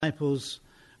Disciples,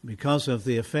 because of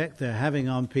the effect they're having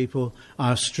on people,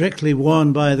 are strictly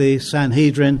warned by the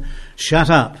Sanhedrin,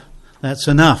 shut up, that's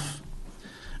enough.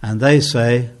 And they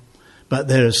say, but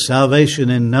there is salvation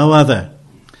in no other,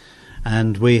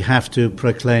 and we have to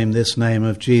proclaim this name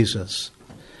of Jesus.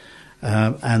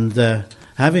 Having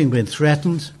been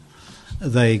threatened,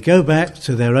 they go back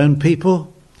to their own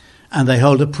people and they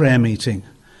hold a prayer meeting.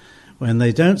 When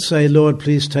they don't say, Lord,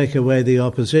 please take away the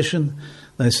opposition,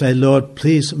 they say, Lord,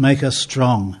 please make us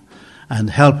strong and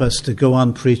help us to go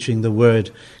on preaching the word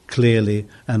clearly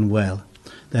and well.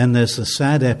 Then there's the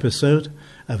sad episode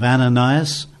of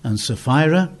Ananias and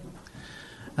Sapphira,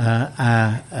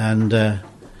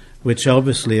 which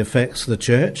obviously affects the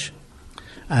church.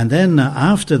 And then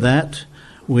after that,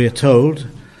 we're told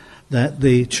that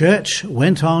the church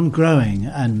went on growing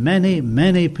and many,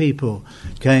 many people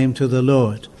came to the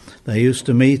Lord. They used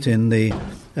to meet in the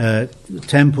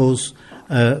temples,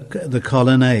 the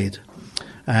colonnade.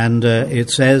 And it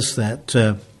says that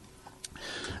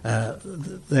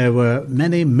there were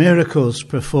many miracles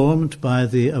performed by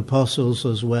the apostles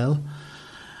as well.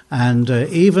 And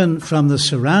even from the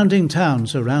surrounding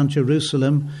towns around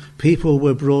Jerusalem, people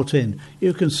were brought in.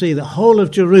 You can see the whole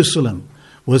of Jerusalem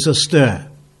was astir.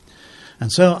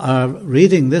 And so our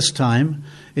reading this time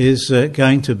is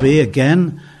going to be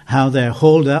again how they're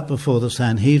hauled up before the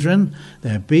Sanhedrin,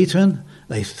 they're beaten,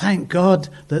 they thank God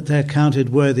that they're counted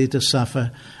worthy to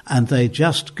suffer, and they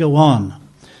just go on.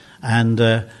 And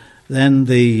then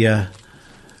the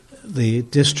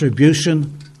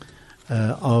distribution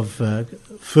of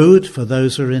food for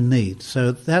those who are in need.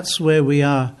 So that's where we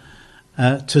are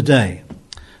today.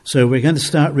 So we're going to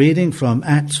start reading from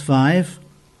Acts 5,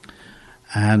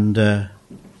 and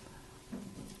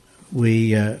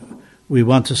we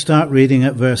want to start reading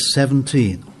at verse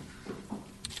 17.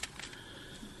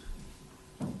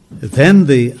 Then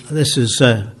this is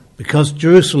because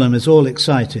Jerusalem is all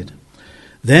excited.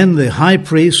 Then the high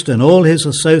priest and all his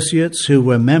associates, who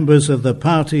were members of the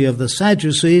party of the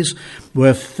Sadducees,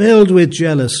 were filled with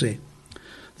jealousy.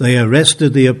 They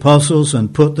arrested the apostles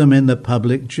and put them in the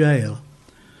public jail.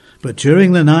 But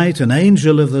during the night, an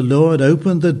angel of the Lord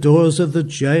opened the doors of the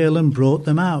jail and brought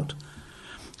them out.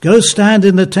 Go stand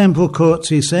in the temple courts,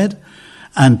 he said,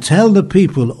 and tell the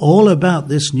people all about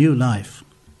this new life.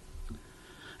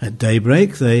 At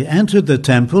daybreak, they entered the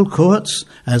temple courts,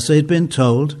 as they'd been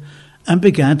told, and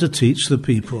began to teach the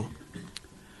people.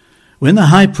 When the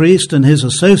high priest and his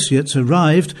associates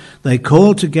arrived, they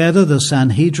called together the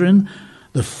Sanhedrin,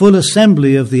 the full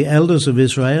assembly of the elders of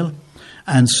Israel,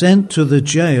 and sent to the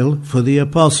jail for the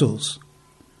apostles.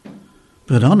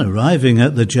 But on arriving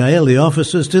at the jail, the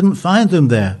officers didn't find them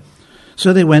there.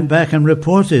 So they went back and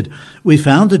reported, "We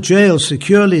found the jail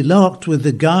securely locked with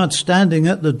the guards standing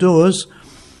at the doors,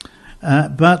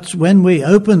 but when we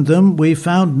opened them, we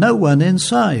found no one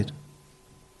inside."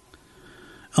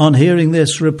 On hearing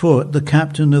this report, the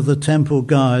captain of the temple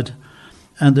guard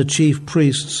and the chief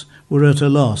priests were at a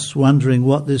loss, wondering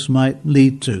what this might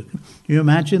lead to. You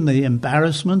imagine the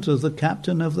embarrassment of the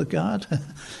captain of the guard?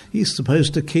 He's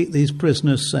supposed to keep these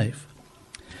prisoners safe.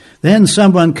 Then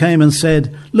someone came and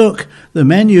said, "Look, the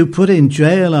men you put in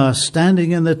jail are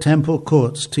standing in the temple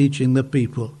courts teaching the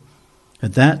people."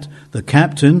 At that, the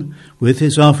captain, with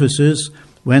his officers,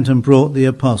 went and brought the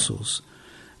apostles.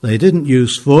 They didn't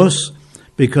use force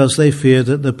because they feared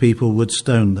that the people would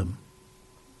stone them.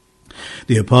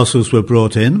 The apostles were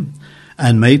brought in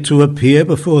and made to appear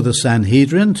before the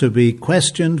Sanhedrin to be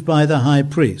questioned by the high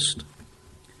priest.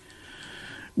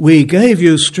 "We gave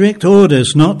you strict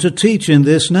orders not to teach in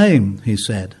this name," he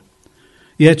said.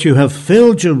 "Yet you have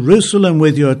filled Jerusalem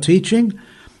with your teaching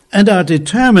and are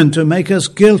determined to make us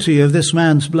guilty of this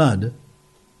man's blood."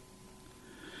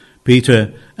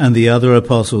 Peter and the other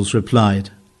apostles replied,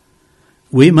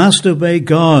 "We must obey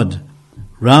God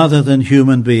rather than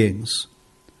human beings.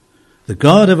 The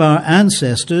God of our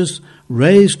ancestors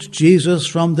raised Jesus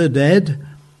from the dead,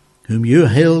 whom you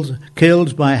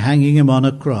killed by hanging him on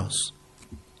a cross.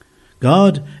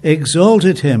 God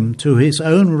exalted him to his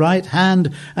own right hand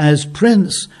as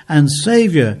Prince and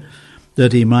Saviour,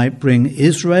 that he might bring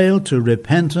Israel to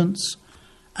repentance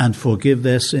and forgive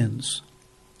their sins.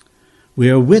 We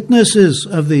are witnesses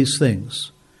of these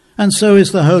things, and so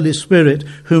is the Holy Spirit,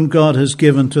 whom God has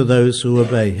given to those who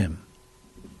obey him."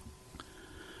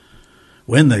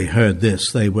 When they heard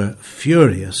this, they were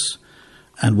furious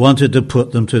and wanted to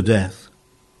put them to death.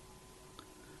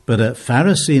 But a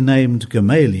Pharisee named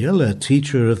Gamaliel, a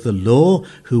teacher of the law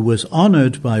who was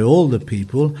honored by all the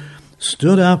people,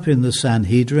 stood up in the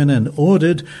Sanhedrin and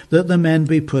ordered that the men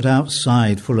be put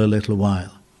outside for a little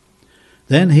while.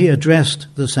 Then he addressed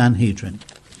the Sanhedrin.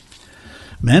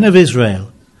 Men of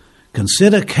Israel,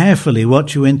 consider carefully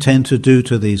what you intend to do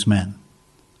to these men.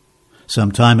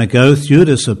 Some time ago,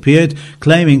 Theudas appeared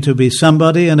claiming to be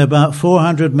somebody, and about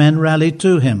 400 men rallied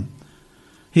to him.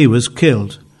 He was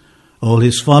killed. All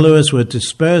his followers were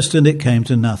dispersed, and it came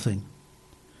to nothing.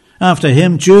 After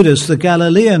him, Judas the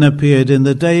Galilean appeared in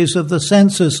the days of the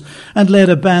census and led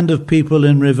a band of people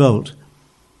in revolt.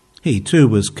 He too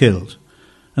was killed,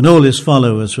 and all his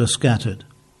followers were scattered.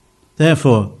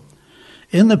 Therefore,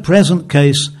 in the present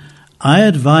case, I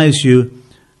advise you,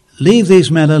 leave these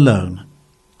men alone.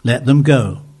 Let them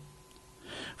go.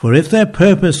 For if their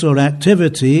purpose or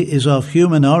activity is of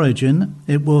human origin,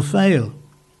 it will fail.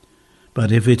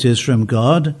 But if it is from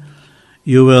God,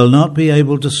 you will not be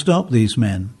able to stop these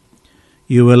men.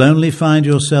 You will only find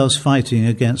yourselves fighting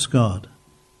against God.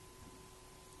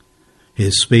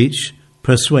 His speech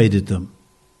persuaded them.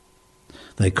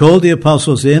 They called the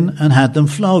apostles in and had them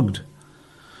flogged.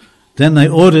 Then they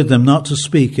ordered them not to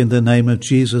speak in the name of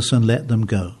Jesus and let them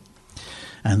go.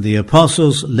 And the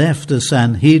apostles left the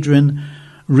Sanhedrin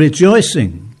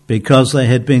rejoicing because they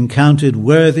had been counted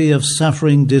worthy of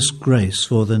suffering disgrace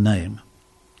for the name.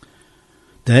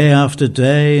 Day after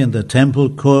day in the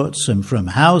temple courts and from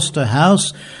house to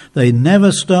house, they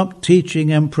never stopped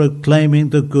teaching and proclaiming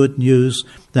the good news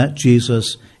that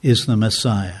Jesus is the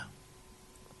Messiah.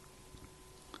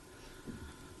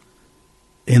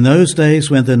 In those days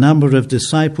when the number of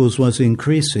disciples was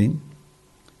increasing,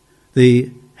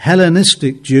 the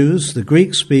Hellenistic Jews, the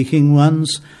Greek-speaking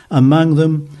ones among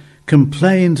them,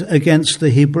 complained against the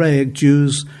Hebraic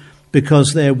Jews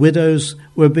because their widows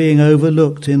were being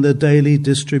overlooked in the daily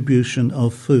distribution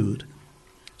of food.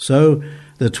 So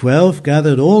the 12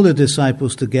 gathered all the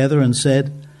disciples together and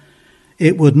said,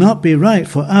 "It would not be right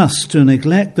for us to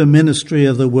neglect the ministry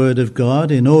of the word of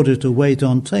God in order to wait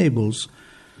on tables.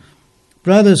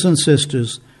 Brothers and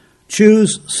sisters,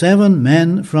 choose 7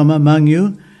 men from among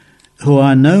you who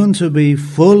are known to be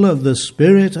full of the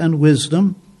Spirit and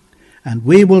wisdom, and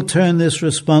we will turn this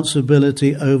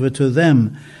responsibility over to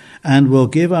them and will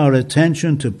give our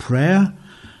attention to prayer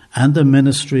and the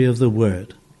ministry of the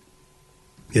word."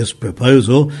 This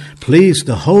proposal pleased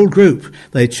the whole group.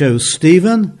 They chose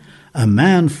Stephen, a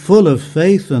man full of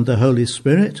faith and the Holy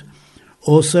Spirit,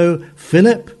 also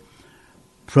Philip,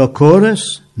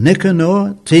 Prochorus,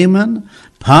 Nicanor, Timon,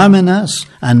 Parmenas,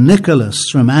 and Nicholas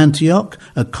from Antioch,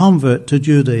 a convert to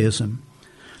Judaism.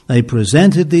 They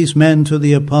presented these men to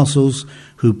the apostles,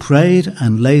 who prayed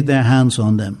and laid their hands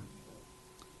on them.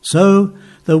 So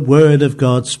the word of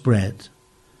God spread.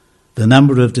 The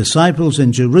number of disciples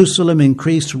in Jerusalem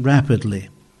increased rapidly,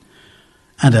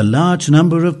 and a large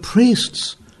number of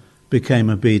priests became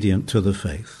obedient to the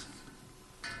faith.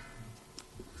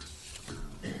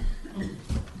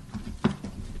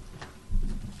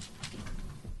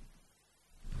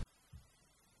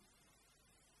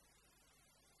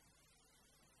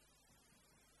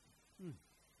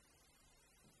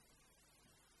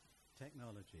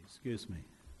 Technology, excuse me.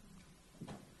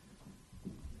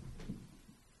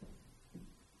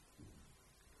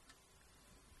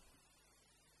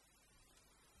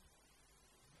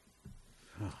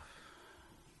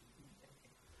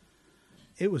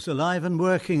 It was alive and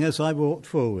working as I walked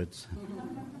forwards.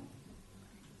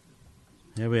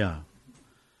 Here we are.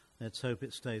 Let's hope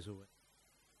it stays away.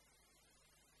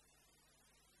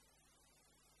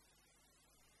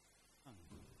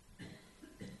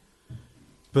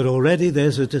 But already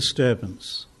there's a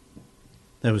disturbance.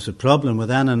 There was a problem with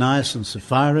Ananias and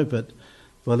Sapphira, but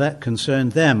that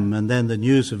concerned them, and then the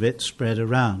news of it spread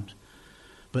around.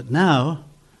 But now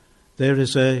there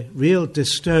is a real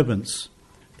disturbance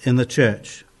in the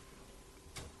church.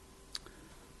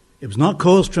 It was not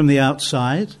caused from the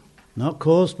outside, not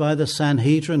caused by the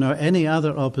Sanhedrin or any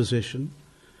other opposition,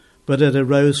 but it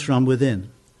arose from within.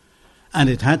 And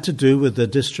it had to do with the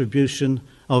distribution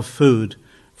of food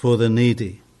for the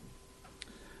needy.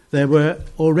 There were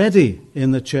already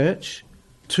in the church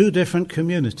 2 different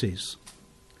communities.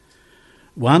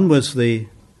 One was the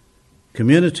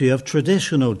community of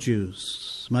traditional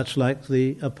Jews, much like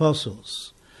the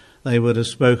apostles. They would have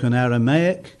spoken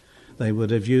Aramaic, they would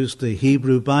have used the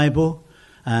Hebrew Bible,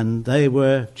 and they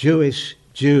were Jewish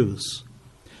Jews.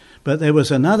 But there was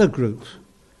another group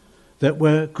that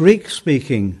were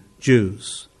Greek-speaking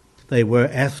Jews. They were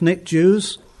ethnic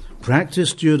Jews,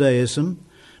 practiced Judaism,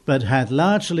 but had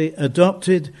largely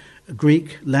adopted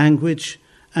Greek language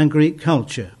and Greek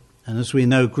culture. And as we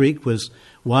know, Greek was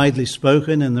widely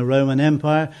spoken in the Roman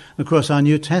Empire. Of course, our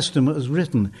New Testament was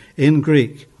written in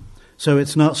Greek. So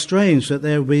it's not strange that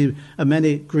there will be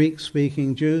many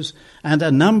Greek-speaking Jews, and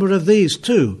a number of these,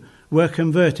 too, were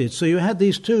converted. So you had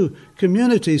these two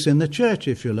communities in the church,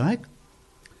 if you like.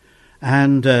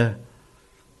 And as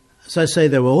I say,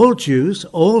 they were all Jews,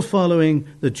 all following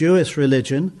the Jewish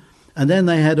religion, and then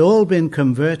they had all been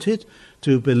converted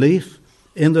to belief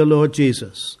in the Lord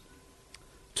Jesus.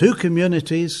 Two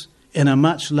communities in a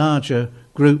much larger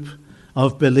group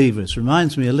of believers.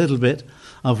 Reminds me a little bit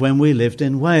of when we lived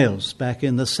in Wales back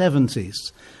in the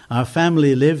 70s. Our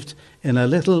family lived in a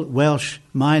little Welsh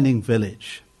mining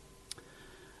village.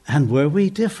 And were we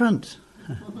different?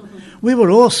 We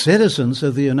were all citizens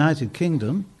of the United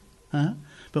Kingdom,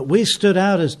 but we stood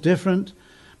out as different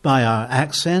by our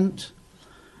accent,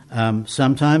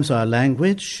 sometimes our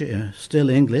language, still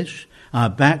English, our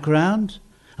background,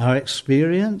 our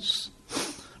experience,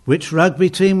 which rugby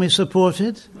team we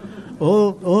supported,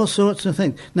 all sorts of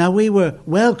things. Now, we were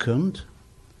welcomed,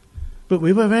 but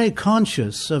we were very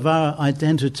conscious of our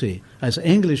identity as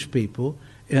English people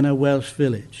in a Welsh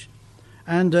village.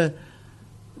 And,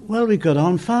 we got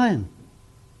on fine.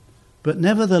 But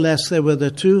nevertheless, there were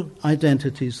the two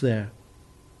identities there.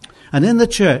 And in the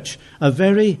church, a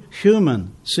very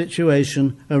human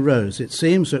situation arose. It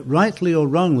seems that rightly or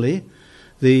wrongly,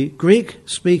 the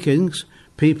Greek-speaking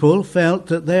people felt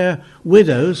that their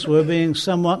widows were being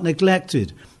somewhat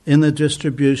neglected in the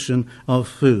distribution of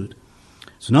food.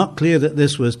 It's not clear that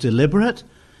this was deliberate,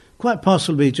 quite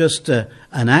possibly just an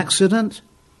accident,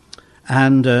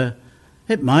 and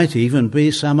it might even be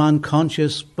some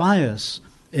unconscious bias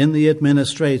in the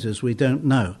administrators, we don't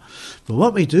know. But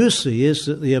what we do see is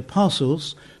that the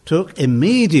apostles took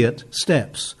immediate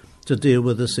steps to deal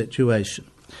with the situation.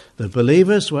 The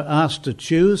believers were asked to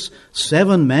choose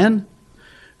 7 men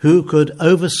who could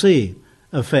oversee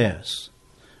affairs.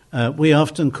 We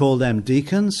often call them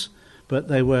deacons, but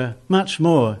they were much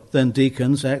more than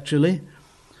deacons, actually.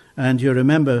 And you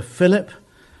remember Philip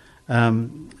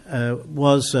and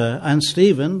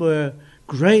Stephen were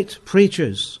great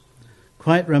preachers,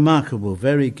 quite remarkable,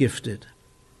 very gifted.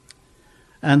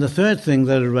 And the third thing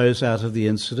that arose out of the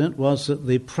incident was that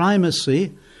the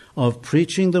primacy of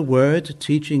preaching the word,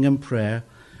 teaching and prayer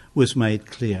was made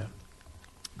clear.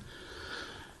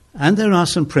 And there are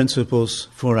some principles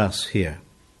for us here.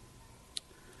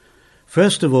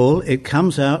 First of all, it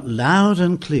comes out loud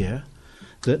and clear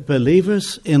that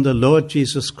believers in the Lord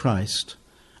Jesus Christ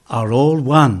are all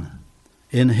one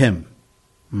in him.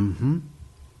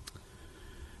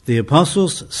 The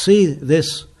apostles see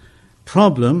this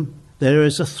problem. There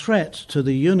is a threat to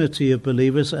the unity of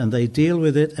believers, and they deal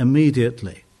with it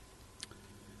immediately.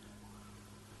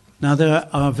 Now, there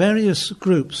are various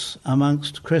groups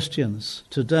amongst Christians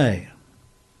today.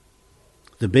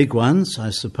 The big ones, I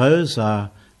suppose,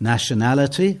 are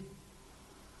nationality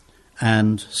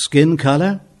and skin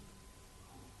colour,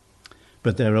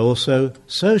 but there are also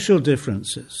social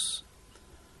differences,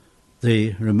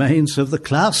 the remains of the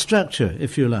class structure,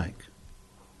 if you like,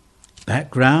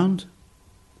 background,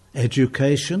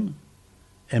 education,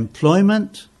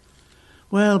 employment.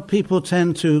 Well, people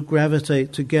tend to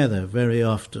gravitate together very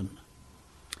often.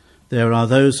 There are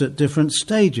those at different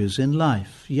stages in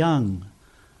life, young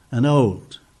and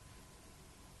old.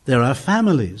 There are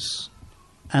families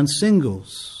and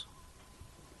singles.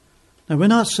 Now, we're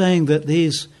not saying that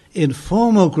these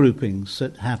informal groupings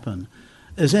that happen,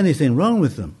 there's anything wrong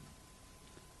with them.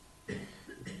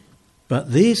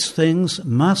 But these things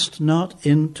must not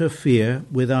interfere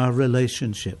with our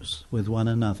relationships with one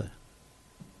another.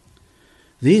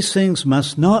 These things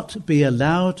must not be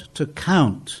allowed to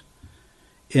count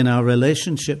in our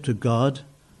relationship to God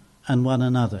and one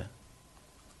another.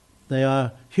 They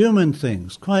are human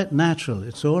things, quite natural,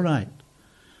 it's all right.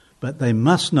 But they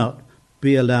must not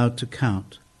be allowed to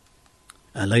count.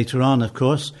 Later on, of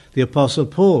course, the Apostle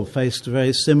Paul faced a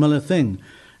very similar thing.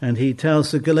 And he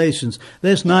tells the Galatians,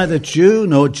 there's neither Jew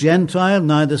nor Gentile,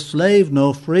 neither slave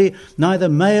nor free, neither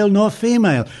male nor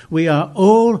female. We are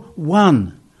all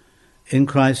one in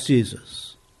Christ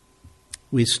Jesus.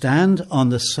 We stand on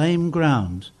the same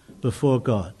ground before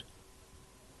God.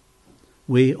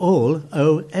 We all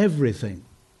owe everything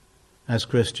as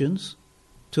Christians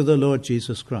to the Lord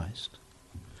Jesus Christ.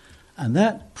 And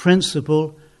that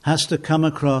principle has to come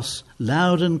across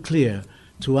loud and clear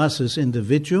to us as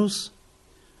individuals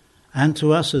and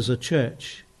to us as a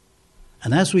church.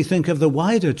 And as we think of the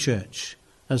wider church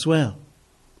as well,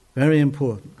 very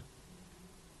important.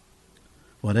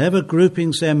 Whatever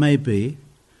groupings there may be,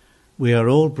 we are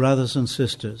all brothers and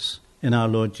sisters in our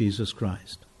Lord Jesus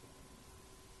Christ.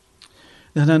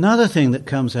 Then another thing that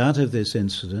comes out of this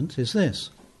incident is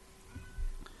this.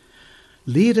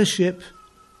 Leadership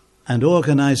and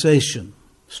organization,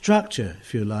 structure,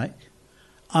 if you like,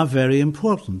 are very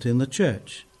important in the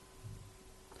church.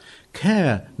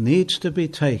 care needs to be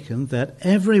taken that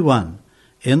everyone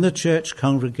in the church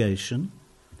congregation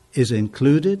is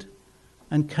included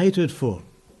and catered for.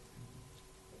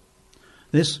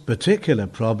 This particular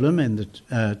problem in the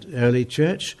early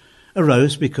church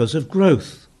arose because of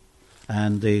growth,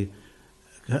 and the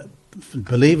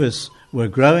believers were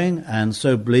growing, and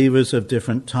so believers of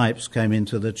different types came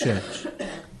into the church.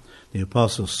 The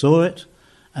apostles saw it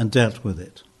and dealt with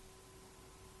it.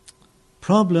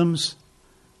 Problems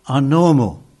are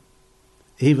normal,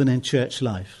 even in church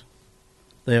life.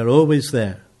 They are always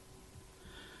there.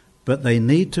 But they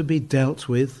need to be dealt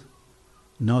with,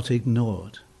 not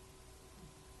ignored.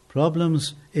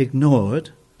 Problems ignored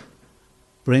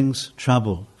brings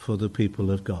trouble for the people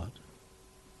of God.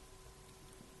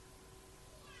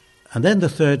 And then the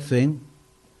third thing,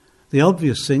 the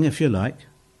obvious thing, if you like,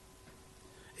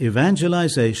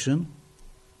 evangelization,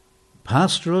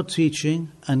 pastoral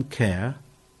teaching and care,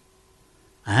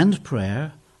 and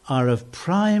prayer are of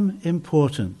prime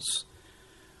importance,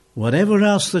 whatever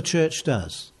else the church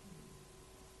does.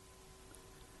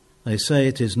 They say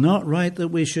it is not right that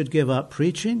we should give up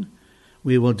preaching.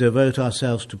 We will devote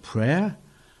ourselves to prayer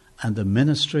and the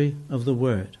ministry of the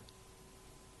word.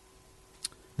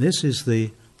 This is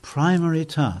the primary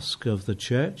task of the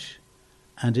church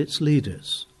and its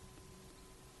leaders.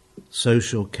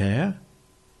 Social care,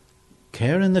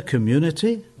 care in the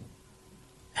community,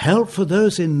 help for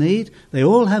those in need, they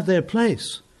all have their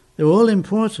place. They're all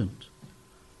important.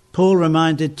 Paul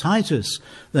reminded Titus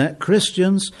that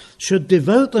Christians should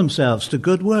devote themselves to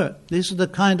good work. These are the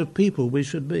kind of people we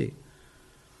should be.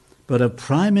 But of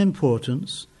prime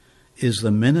importance is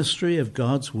the ministry of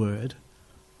God's word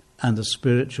and the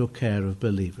spiritual care of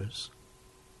believers.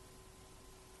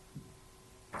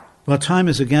 Well, time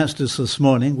is against us this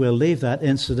morning. We'll leave that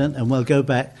incident and we'll go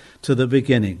back to the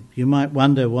beginning. You might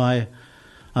wonder why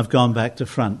I've gone back to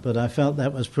front, but I felt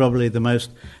that was probably the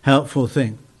most helpful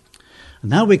thing.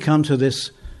 Now we come to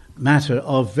this matter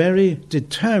of very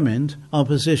determined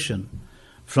opposition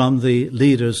from the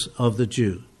leaders of the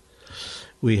Jew.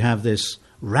 We have this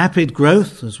rapid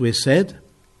growth, as we said,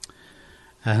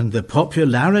 and the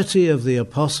popularity of the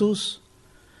apostles,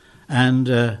 and,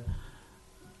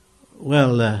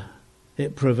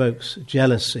 it provokes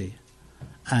jealousy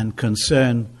and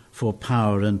concern for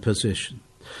power and position.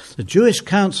 The Jewish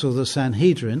council, the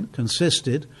Sanhedrin,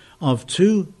 consisted of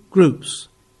two groups.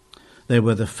 There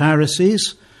were the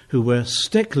Pharisees, who were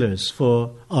sticklers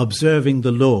for observing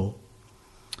the law.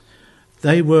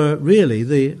 They were really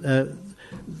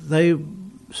they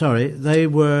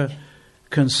were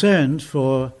concerned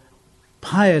for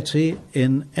piety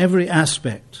in every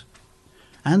aspect,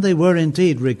 and they were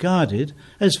indeed regarded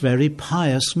as very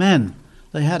pious men.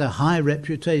 They had a high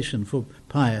reputation for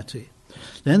piety.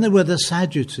 Then there were the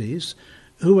Sadducees,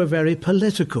 who were very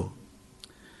political,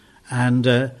 and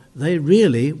they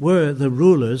really were the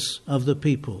rulers of the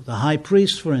people. The high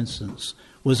priest, for instance,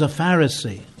 was a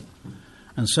Pharisee,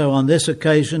 and so on this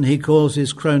occasion he calls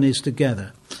his cronies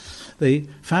together. The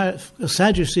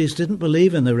Sadducees didn't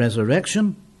believe in the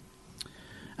resurrection,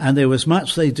 and there was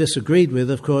much they disagreed with,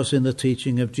 of course, in the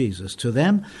teaching of Jesus. To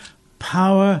them,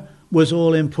 power was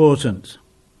all important.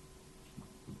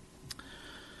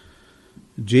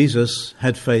 Jesus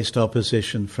had faced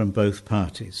opposition from both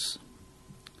parties.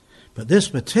 But this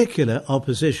particular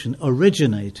opposition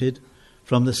originated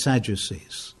from the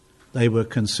Sadducees. They were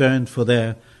concerned for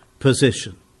their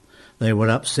position. They were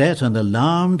upset and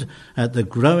alarmed at the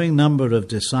growing number of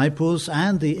disciples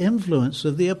and the influence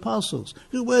of the apostles.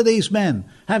 Who were these men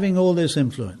having all this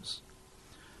influence?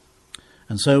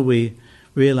 And so we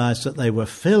realize that they were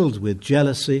filled with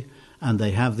jealousy, and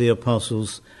they have the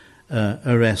apostles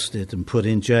arrested and put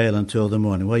in jail until the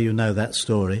morning. Well, you know that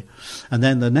story. And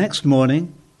then the next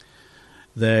morning,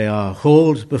 they are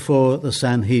hauled before the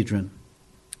Sanhedrin.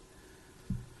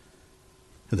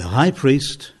 The high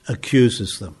priest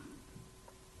accuses them.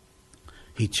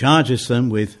 He charges them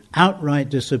with outright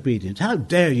disobedience. How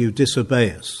dare you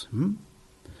disobey us?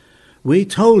 We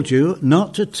told you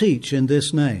not to teach in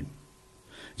this name.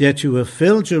 Yet you have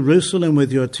filled Jerusalem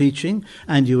with your teaching,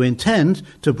 and you intend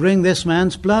to bring this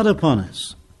man's blood upon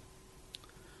us.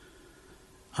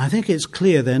 I think it's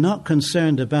clear they're not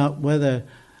concerned about whether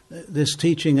this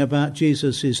teaching about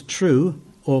Jesus is true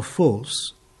or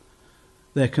false.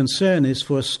 Their concern is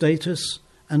for status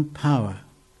and power.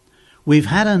 We've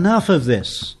had enough of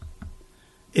this.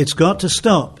 It's got to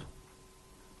stop.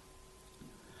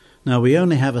 Now, we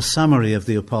only have a summary of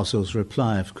the apostles'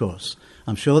 reply, of course.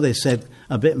 I'm sure they said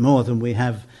a bit more than we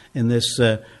have in this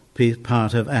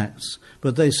part of Acts.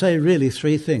 But they say really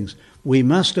three things. We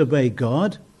must obey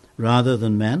God rather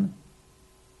than men.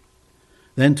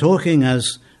 Then talking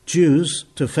as Jews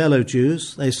to fellow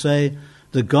Jews, they say,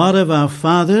 "The God of our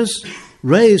fathers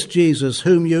raised Jesus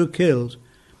whom you killed,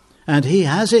 and he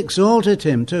has exalted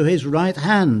him to his right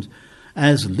hand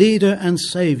as leader and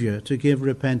saviour to give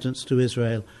repentance to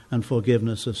Israel and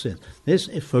forgiveness of sin." This,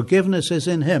 if forgiveness is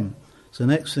in him, it's the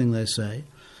next thing they say.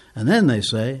 And then they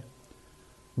say,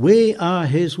 "We are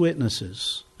his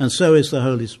witnesses, and so is the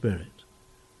Holy Spirit."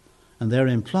 And they're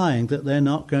implying that they're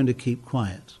not going to keep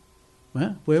quiet.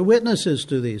 Well, we're witnesses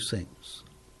to these things.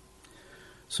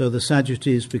 So the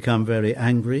Sadducees become very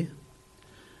angry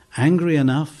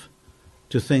enough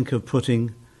to think of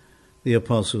putting the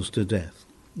apostles to death.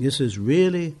 This is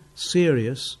really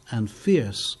serious and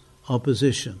fierce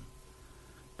opposition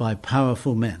by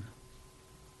powerful men.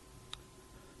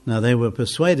 Now they were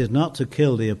persuaded not to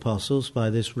kill the apostles by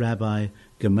this Rabbi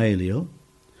Gamaliel,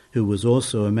 who was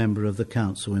also a member of the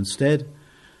council. Instead,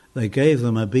 they gave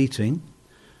them a beating,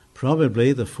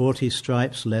 probably the 40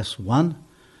 stripes less one,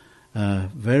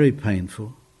 very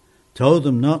painful, told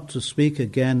them not to speak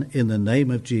again in the name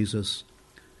of Jesus,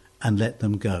 and let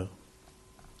them go.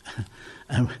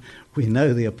 And we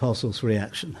know the apostles'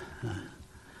 reaction.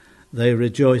 They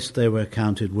rejoiced they were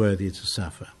counted worthy to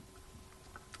suffer.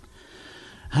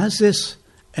 Has this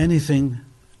anything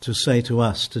to say to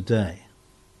us today?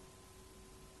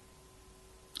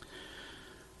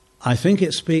 I think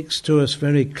it speaks to us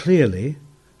very clearly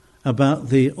about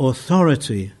the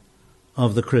authority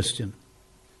of the Christian.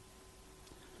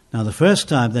 Now, the first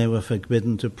time they were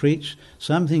forbidden to preach,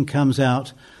 something comes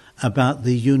out about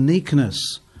the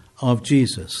uniqueness of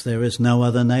Jesus. There is no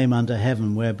other name under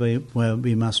heaven where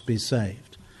we must be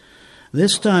saved.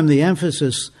 This time the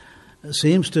emphasis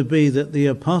seems to be that the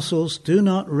apostles do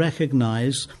not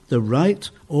recognize the right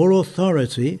or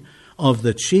authority of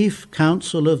the chief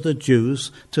council of the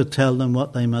Jews to tell them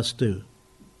what they must do.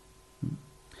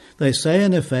 They say,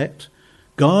 in effect,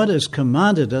 God has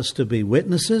commanded us to be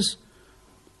witnesses,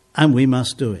 and we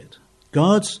must do it.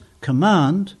 God's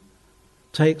command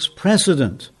takes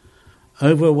precedent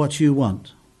over what you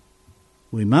want.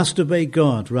 We must obey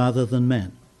God rather than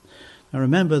men. Now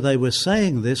remember, they were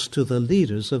saying this to the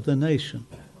leaders of the nation.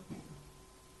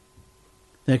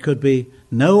 There could be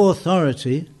no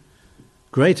authority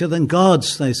greater than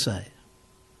God's, they say.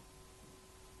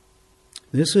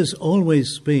 This has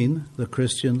always been the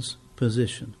Christian's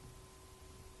position.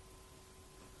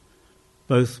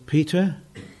 Both Peter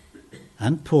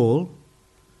and Paul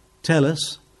tell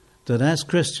us that as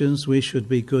Christians we should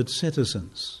be good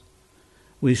citizens.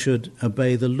 We should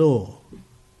obey the law.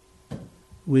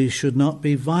 We should not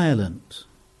be violent.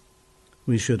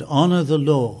 We should honor the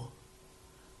law.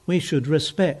 We should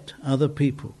respect other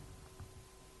people.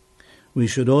 We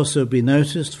should also be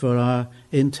noticed for our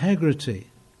integrity,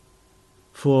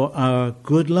 for our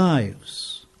good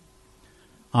lives,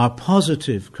 our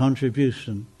positive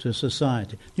contribution to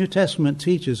society. New Testament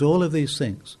teaches all of these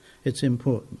things. It's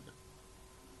important.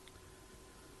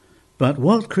 But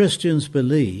what Christians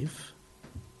believe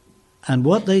and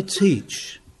what they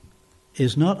teach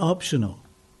is not optional.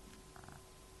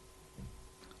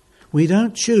 We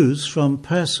don't choose from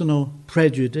personal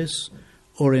prejudice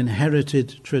or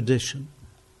inherited tradition.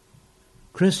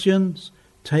 Christians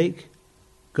take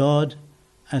God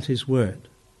at his word.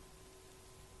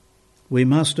 We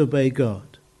must obey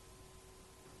God.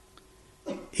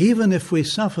 Even if we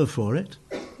suffer for it,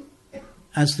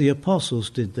 as the apostles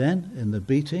did then in the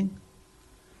beating,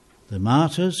 the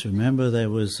martyrs, remember there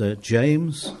was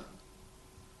James,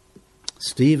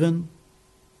 Stephen.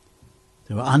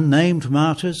 There were unnamed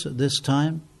martyrs at this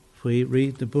time, if we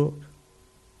read the book.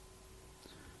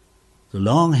 The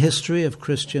long history of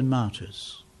Christian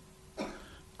martyrs.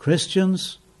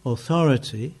 Christians'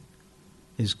 authority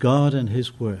is God and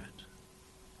his word.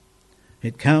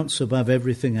 It counts above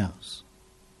everything else.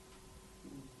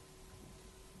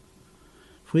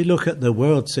 If we look at the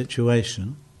world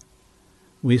situation,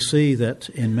 we see that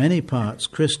in many parts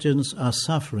Christians are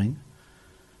suffering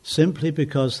simply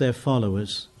because they're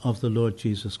followers of the Lord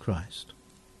Jesus Christ.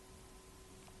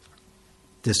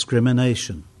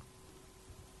 Discrimination,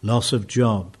 loss of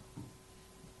job,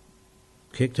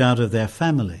 kicked out of their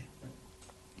family,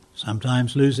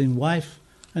 sometimes losing wife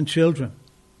and children,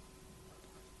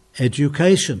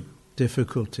 education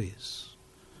difficulties,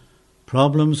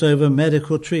 problems over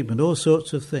medical treatment, all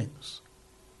sorts of things.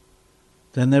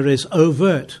 Then there is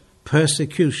overt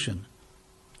persecution,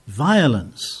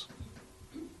 violence,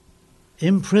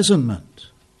 imprisonment,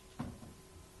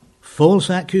 false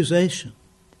accusation.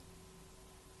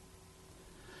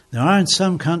 There are in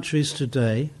some countries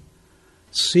today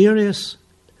serious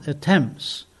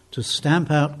attempts to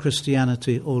stamp out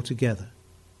Christianity altogether.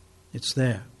 It's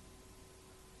there.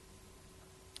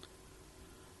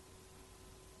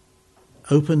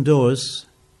 Open Doors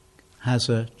has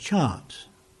a chart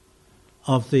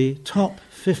of the top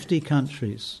 50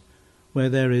 countries where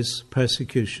there is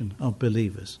persecution of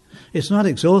believers. It's not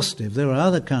exhaustive. There are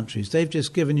other countries. They've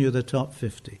just given you the top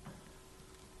 50.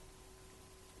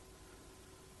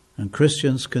 And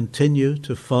Christians continue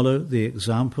to follow the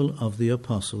example of the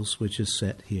apostles, which is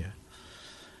set here.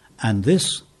 And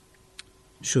this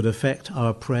should affect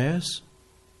our prayers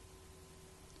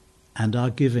and our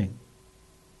giving.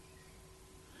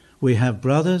 We have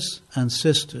brothers and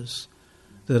sisters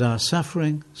that are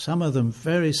suffering, some of them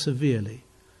very severely,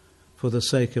 for the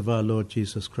sake of our Lord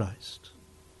Jesus Christ.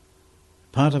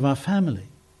 Part of our family.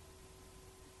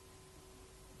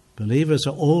 Believers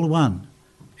are all one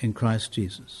in Christ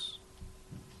Jesus.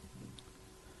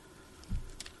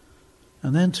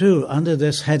 And then too, under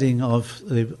this heading of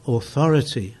the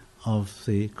authority of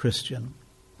the Christian,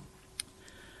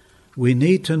 we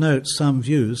need to note some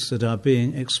views that are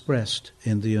being expressed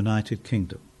in the United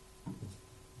Kingdom.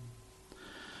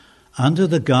 Under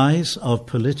the guise of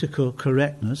political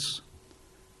correctness,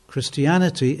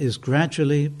 Christianity is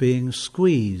gradually being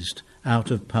squeezed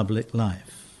out of public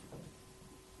life.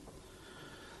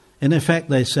 In effect,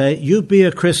 they say, you be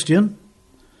a Christian,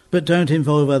 but don't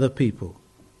involve other people.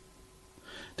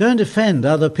 Don't offend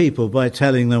other people by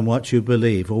telling them what you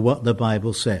believe or what the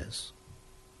Bible says.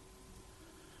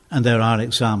 And there are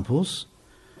examples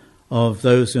of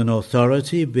those in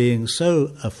authority being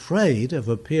so afraid of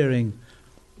appearing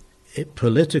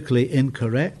politically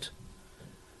incorrect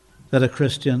that a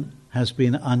Christian has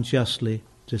been unjustly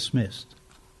dismissed.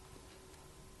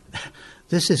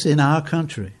 This is in our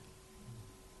country.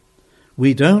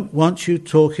 We don't want you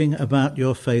talking about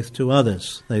your faith to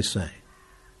others, they say.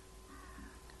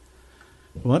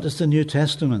 What does the New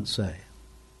Testament say?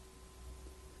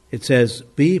 It says,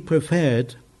 be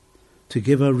prepared to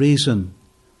give a reason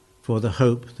for the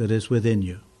hope that is within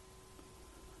you.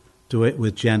 Do it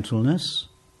with gentleness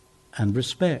and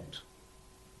respect.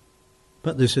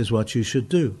 But this is what you should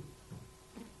do.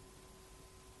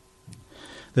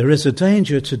 There is a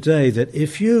danger today that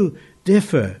if you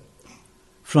differ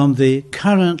from the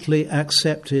currently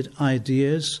accepted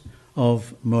ideas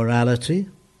of morality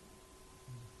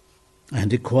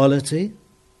and equality,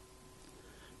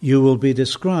 you will be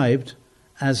described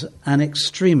as an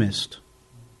extremist,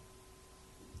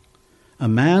 a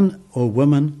man or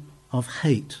woman of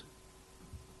hate.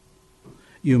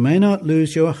 You may not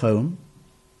lose your home,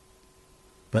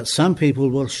 but some people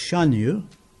will shun you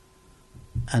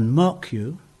and mock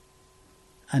you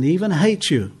and even hate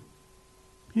you.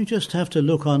 You just have to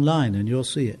look online and you'll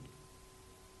see it.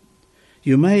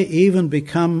 You may even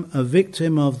become a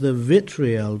victim of the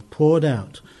vitriol poured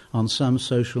out on some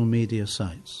social media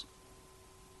sites.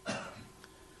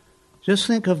 Just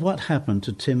think of what happened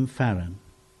to Tim Farron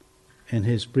in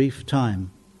his brief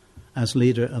time as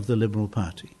leader of the Liberal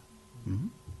Party.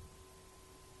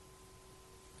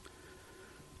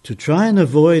 To try and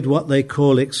avoid what they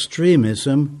call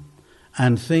extremism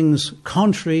and things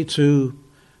contrary to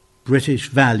British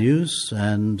values,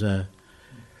 and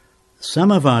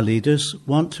some of our leaders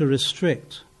want to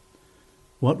restrict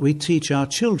what we teach our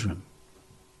children.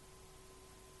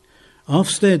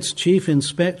 Ofsted's chief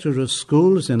inspector of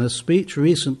schools, in a speech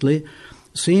recently,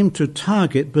 seemed to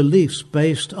target beliefs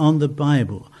based on the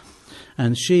Bible.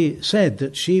 And she said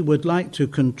that she would like to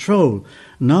control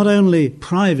not only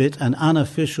private and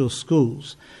unofficial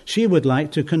schools, she would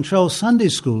like to control Sunday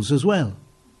schools as well.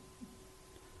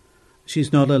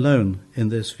 She's not alone in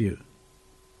this view.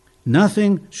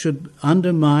 Nothing should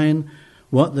undermine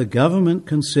what the government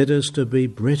considers to be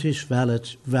British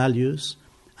values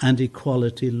and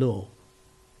equality law.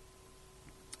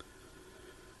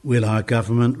 Will our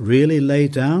government really lay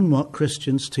down what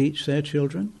Christians teach their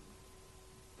children?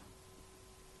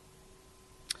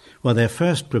 Well, their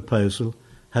first proposal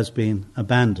has been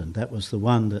abandoned. That was the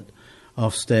one that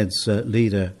Ofsted's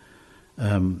leader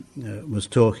was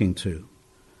talking to.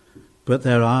 But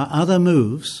there are other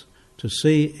moves to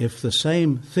see if the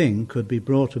same thing could be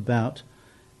brought about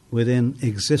within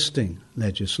existing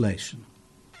legislation.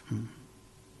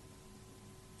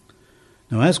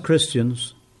 Now, as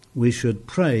Christians, we should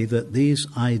pray that these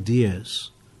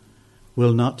ideas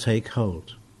will not take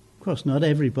hold. Of course, not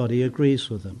everybody agrees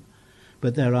with them,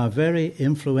 but there are very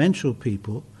influential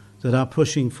people that are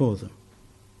pushing for them.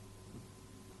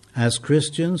 As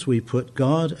Christians, we put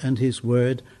God and His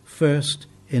Word first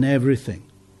in everything.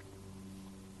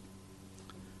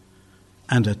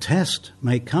 And a test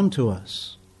may come to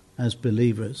us as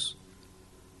believers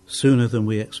sooner than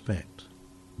we expect.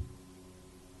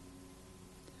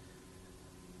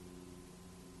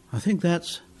 I think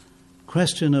that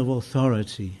question of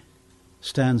authority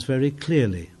stands very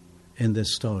clearly in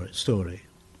this story.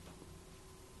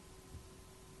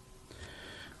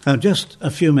 Now, just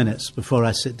a few minutes before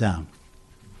I sit down,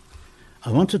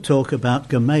 I want to talk about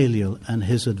Gamaliel and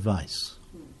his advice.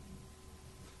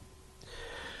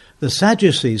 The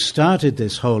Sadducees started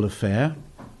this whole affair,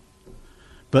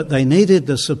 but they needed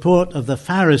the support of the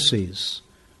Pharisees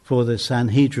for the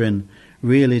Sanhedrin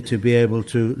really to be able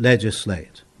to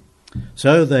legislate.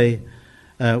 So they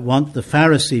want the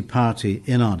Pharisee party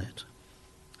in on it.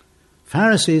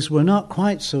 Pharisees were not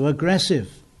quite so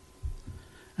aggressive,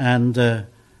 and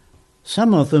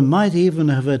some of them might even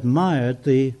have admired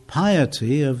the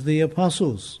piety of the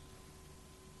apostles,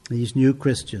 these new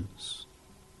Christians.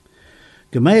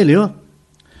 Gamaliel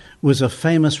was a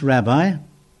famous rabbi,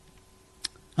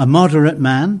 a moderate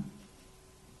man.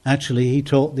 Actually, he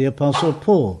taught the Apostle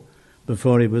Paul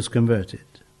before he was converted.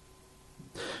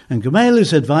 And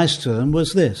Gamaliel's advice to them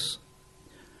was this: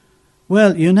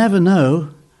 well, you never know,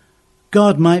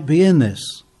 God might be in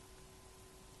this.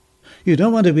 You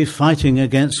don't want to be fighting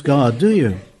against God, do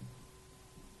you?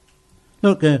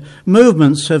 Look,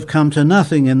 movements have come to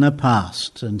nothing in the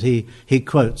past, and he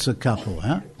quotes a couple.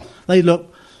 They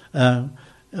look a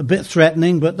bit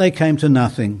threatening, but they came to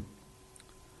nothing.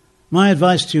 My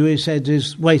advice to you, he said,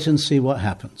 is wait and see what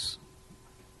happens.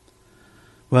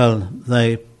 Well,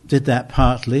 they did that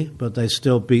partly, but they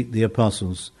still beat the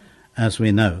apostles, as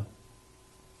we know.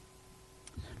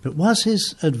 But was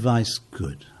his advice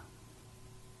good?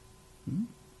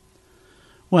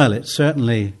 Well, it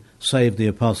certainly saved the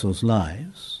apostles'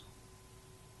 lives.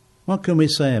 What can we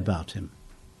say about him?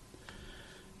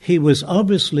 He was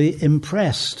obviously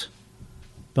impressed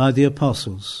by the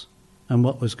apostles and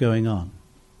what was going on.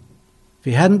 If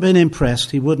he hadn't been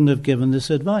impressed, he wouldn't have given this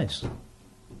advice.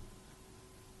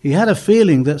 He had a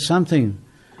feeling that something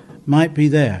might be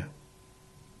there,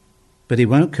 but he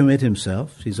won't commit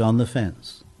himself. He's on the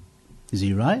fence. Is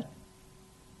he right?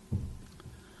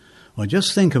 Well,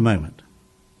 just think a moment.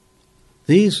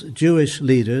 These Jewish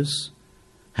leaders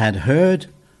had heard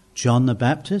John the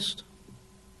Baptist.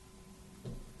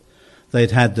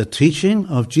 They'd had the teaching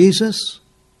of Jesus,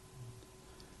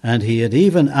 and he had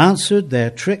even answered their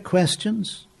trick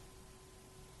questions.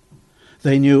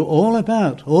 They knew all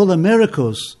about all the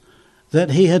miracles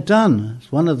that he had done.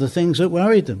 It's one of the things that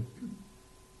worried them.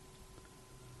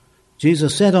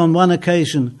 Jesus said on one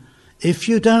occasion, "If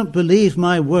you don't believe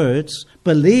my words,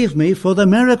 believe me for the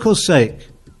miracle's sake."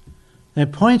 They're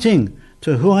pointing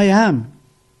to who I am.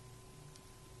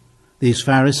 These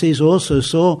Pharisees also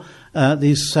saw,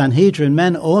 these Sanhedrin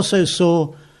men also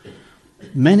saw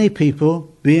many people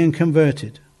being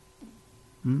converted.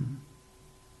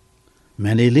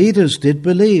 Many leaders did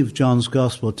believe John's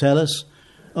gospel, tell us.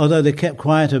 Although they kept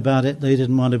quiet about it, they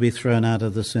didn't want to be thrown out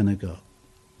of the synagogue.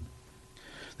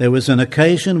 There was an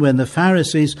occasion when the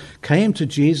Pharisees came to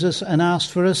Jesus and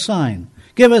asked for a sign.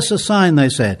 "Give us a sign," they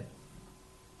said.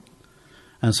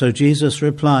 And so Jesus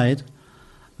replied,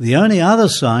 "The only other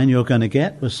sign you're going to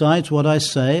get, besides what I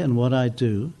say and what I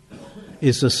do,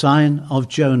 is the sign of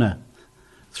Jonah.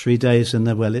 3 days in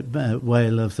the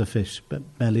whale of the fish,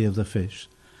 belly of the fish,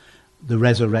 the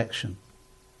resurrection.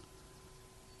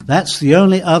 That's the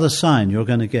only other sign you're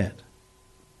going to get."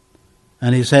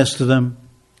 And he says to them,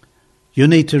 you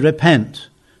need to repent,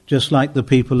 just like the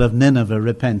people of Nineveh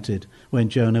repented when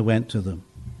Jonah went to them.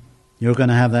 You're going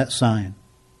to have that sign.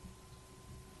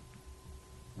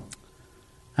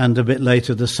 And a bit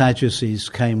later, the Sadducees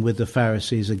came with the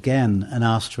Pharisees again and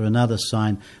asked for another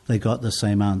sign. They got the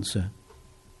same answer.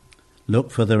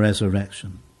 Look for the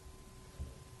resurrection.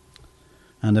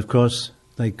 And of course,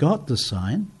 they got the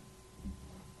sign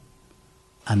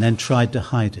and then tried to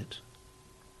hide it.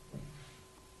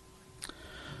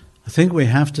 I think we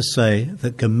have to say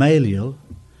that Gamaliel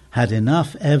had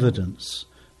enough evidence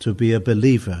to be a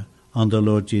believer on the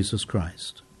Lord Jesus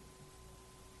Christ.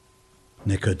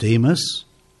 Nicodemus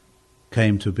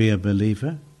came to be a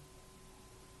believer.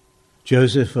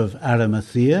 Joseph of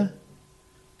Arimathea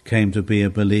came to be a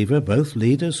believer, both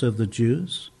leaders of the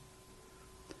Jews.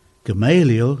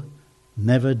 Gamaliel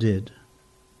never did.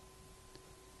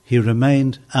 He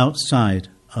remained outside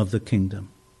of the kingdom.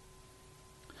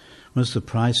 Was the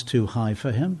price too high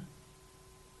for him?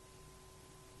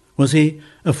 Was he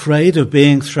afraid of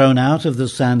being thrown out of the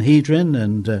Sanhedrin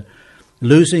and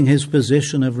losing his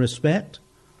position of respect?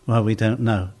 Well, we don't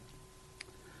know.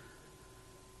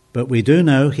 But we do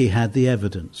know he had the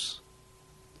evidence.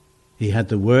 He had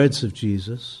the words of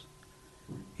Jesus.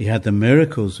 He had the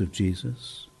miracles of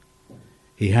Jesus.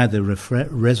 He had the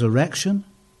resurrection.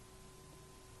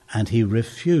 And he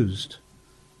refused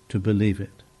to believe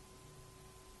it.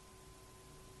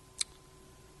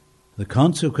 The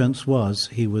consequence was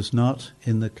he was not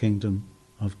in the kingdom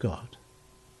of God.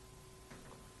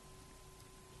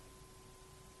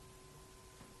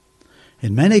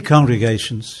 In many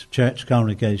congregations, church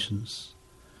congregations,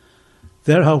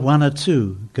 there are one or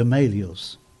two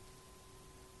Gamaliels.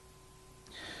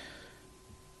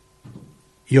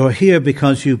 You're here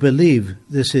because you believe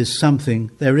there is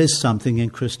something in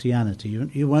Christianity.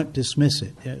 You won't dismiss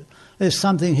it. There's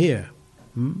something here.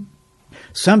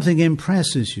 Something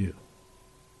impresses you.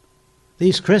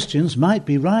 These Christians might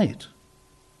be right.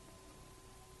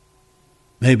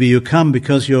 Maybe you come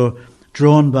because you're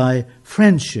drawn by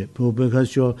friendship or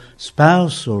because your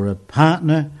spouse or a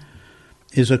partner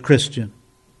is a Christian.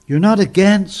 You're not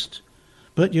against,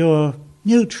 but you're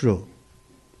neutral.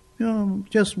 You're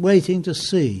just waiting to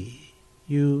see.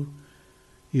 You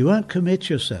won't commit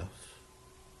yourself.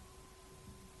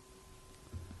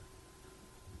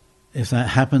 If that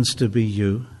happens to be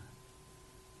you,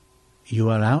 you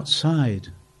are outside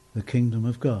the kingdom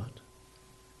of God.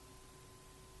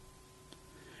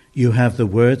 You have the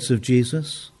words of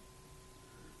Jesus,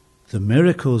 the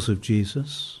miracles of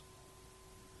Jesus,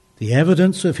 the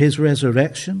evidence of his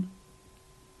resurrection.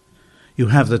 You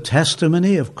have the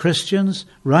testimony of Christians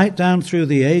right down through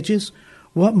the ages.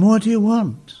 What more do you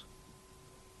want?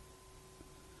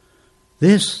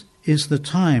 This is the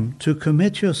time to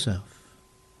commit yourself.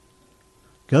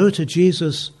 Go to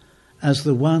Jesus as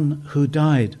the one who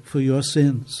died for your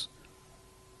sins,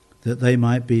 that they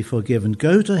might be forgiven.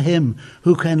 Go to him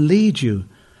who can lead you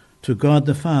to God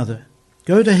the Father.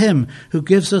 Go to him who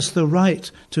gives us the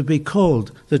right to be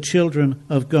called the children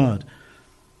of God.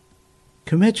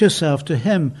 Commit yourself to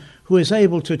him who is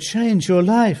able to change your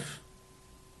life.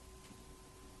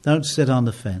 Don't sit on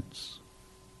the fence.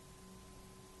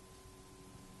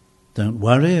 Don't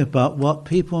worry about what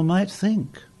people might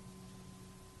think.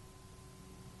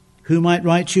 Who might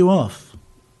write you off?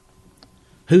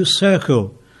 Whose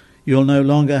circle you'll no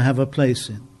longer have a place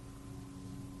in?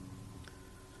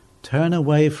 Turn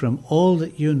away from all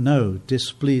that you know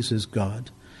displeases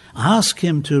God. Ask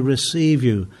him to receive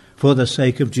you for the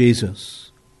sake of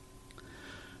Jesus.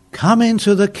 Come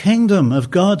into the kingdom of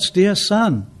God's dear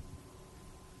Son.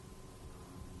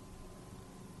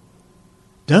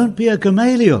 Don't be a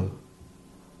Gamaliel.